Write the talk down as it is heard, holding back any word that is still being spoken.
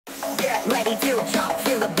Get ready to jump,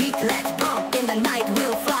 feel the beat, let's bump. In the night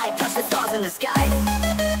we'll fly, touch the stars in the sky.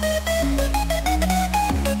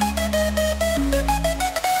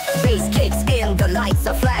 Bass kicks in, the lights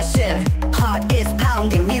are flashing. Heart is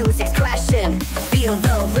pounding, music's crashing. Feel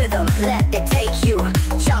the rhythm, let it take you.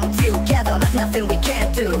 Jump together, there's nothing we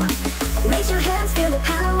can't do. Raise your hands, feel the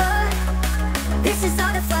power. This is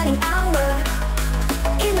our defining hour.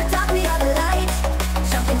 In the dark we are the light.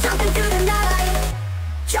 Jump into the night.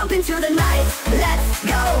 Jump into the night, let's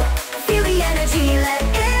go. Feel the energy, let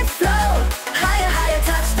it flow. Higher, higher,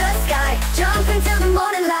 touch the sky. Jump into the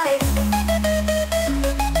morning light.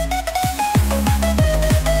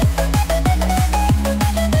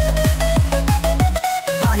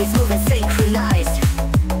 Bodies moving synchronized.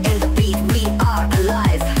 In the beat we are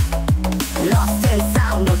alive. Lost in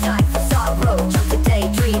sound, no time for sorrow. Jump today,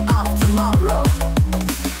 dream of tomorrow.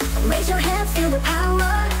 Raise your hands, feel the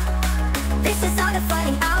power. This is our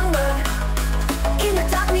defining hour. In the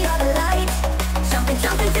dark we are the light. Jump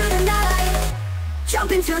into the night.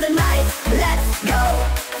 Jump into the night, let's go.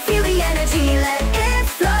 Feel the energy, let it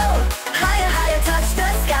flow. Higher, higher, touch the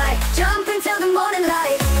sky. Jump into the morning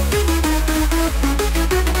light.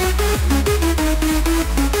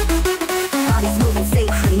 Bodies moving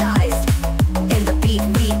synchronized. In the beat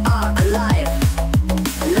we are alive.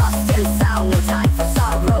 Lost in sound, no time for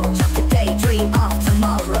sorrow. Jump today, dream of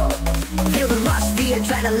tomorrow. Feel the rush, the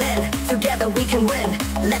adrenaline. Together we can win.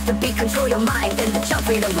 Let the beat control your mind. In the jump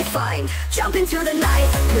freedom we find. Jump into the night,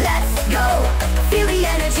 let's go. Feel the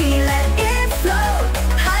energy, let it flow.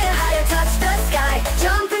 Higher, higher, touch the sky.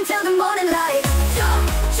 Jump into the morning light.